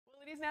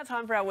Now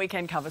time for our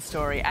weekend cover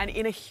story. And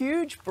in a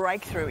huge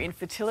breakthrough in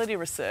fertility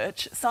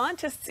research,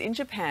 scientists in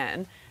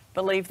Japan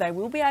believe they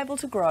will be able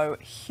to grow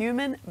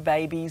human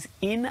babies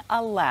in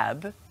a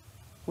lab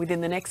within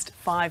the next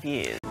 5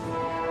 years.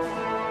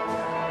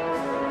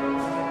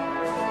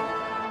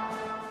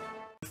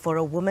 For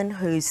a woman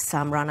who's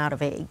run out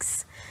of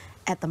eggs,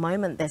 at the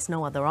moment there's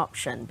no other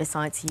option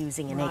besides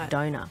using an egg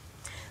donor.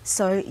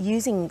 So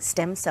using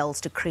stem cells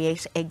to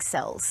create egg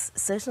cells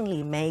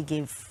certainly may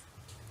give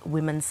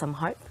women some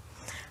hope.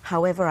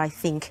 However, I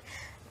think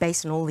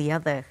based on all the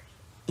other,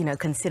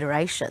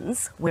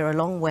 considerations, we're a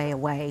long way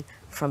away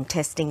from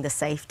testing the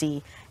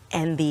safety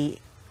and the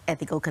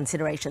ethical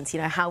considerations.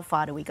 How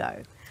far do we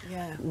go?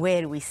 Yeah.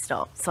 Where do we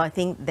stop? So I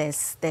think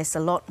there's a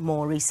lot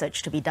more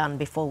research to be done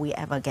before we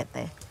ever get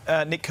there.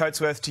 Nick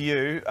Coatsworth, to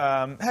you.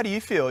 How do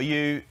you feel? Are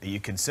you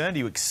concerned? Are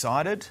you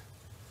excited?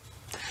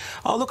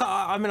 Oh, look,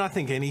 I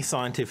think any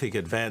scientific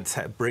advance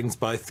brings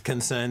both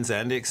concerns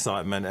and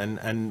excitement,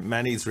 and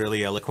Manny's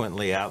really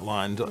eloquently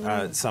outlined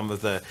some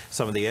of the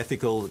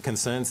ethical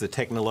concerns, the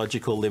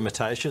technological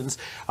limitations.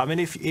 I mean,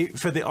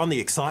 on the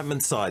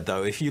excitement side,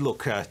 though, if you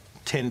look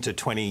 10 to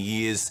 20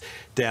 years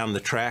down the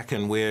track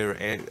and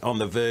we're on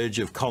the verge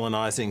of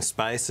colonising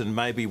space, and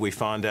maybe we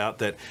find out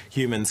that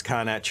humans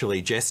can't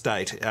actually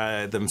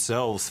gestate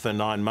themselves for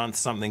 9 months,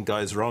 something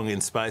goes wrong in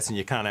space and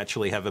you can't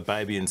actually have a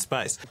baby in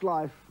space.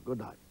 Life, good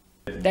night.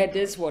 That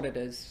is what it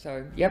is,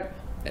 so yep.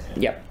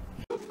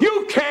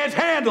 You can't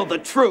handle the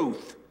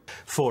truth!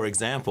 For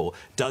example,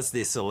 does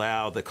this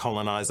allow the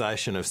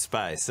colonisation of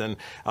space? And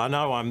I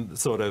know I'm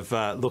sort of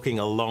looking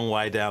a long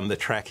way down the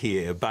track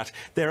here, but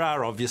there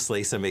are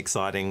obviously some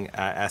exciting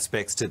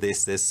aspects to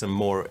this. There's some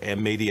more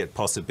immediate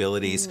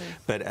possibilities,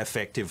 but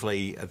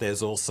effectively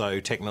there's also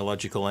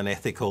technological and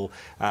ethical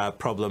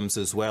problems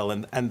as well.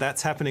 And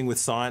that's happening with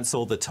science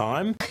all the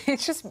time.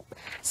 It's just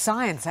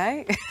science,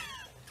 eh?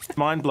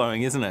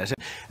 Mind-blowing, isn't it?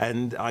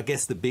 And I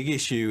guess the big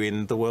issue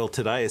in the world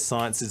today is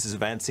science is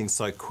advancing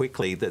so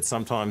quickly that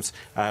sometimes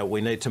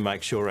we need to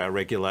make sure our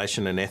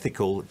regulation and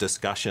ethical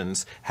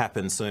discussions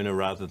happen sooner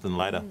rather than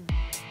later.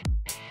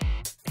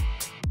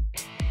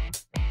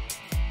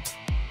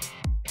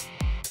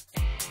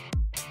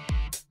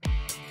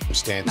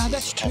 Now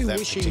that's too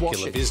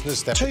wishy-washy.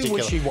 Too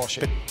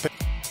wishy-washy.